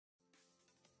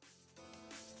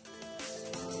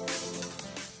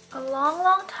long,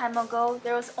 long time ago,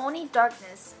 there was only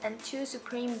darkness and two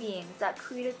supreme beings that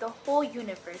created the whole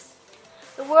universe.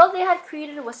 The world they had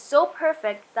created was so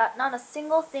perfect that not a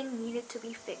single thing needed to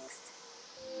be fixed.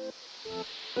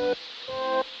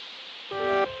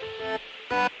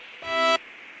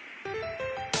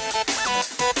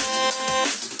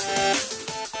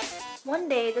 One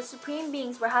day, the supreme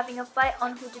beings were having a fight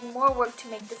on who did more work to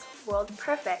make this world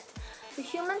perfect. The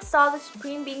humans saw the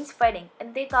supreme beings fighting,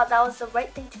 and they thought that was the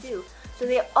right thing to do, so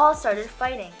they all started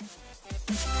fighting.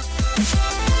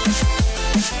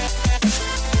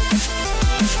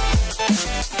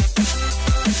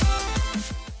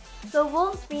 The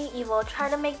wolves, being evil, try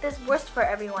to make this worse for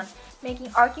everyone,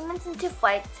 making arguments into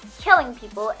fights, killing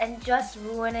people, and just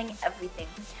ruining everything.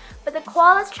 But the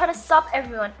koalas try to stop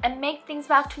everyone and make things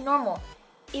back to normal,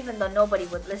 even though nobody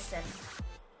would listen.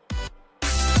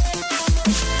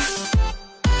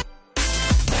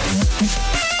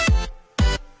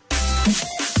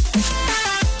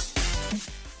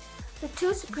 The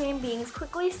two supreme beings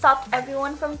quickly stopped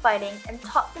everyone from fighting and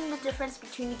taught them the difference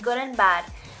between good and bad.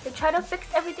 They tried to fix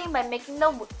everything by making the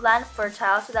land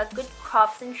fertile so that good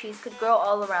crops and trees could grow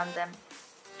all around them.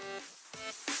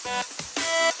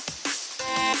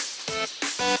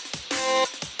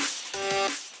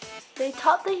 They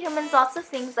taught the humans lots of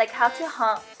things like how to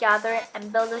hunt, gather,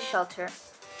 and build a shelter.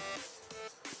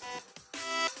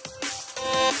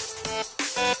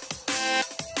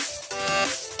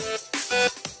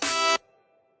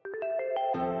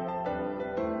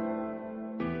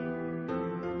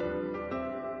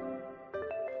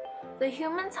 The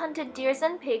humans hunted deers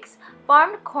and pigs,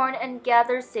 farmed corn, and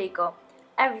gathered sago.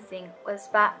 Everything was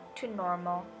back to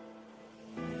normal.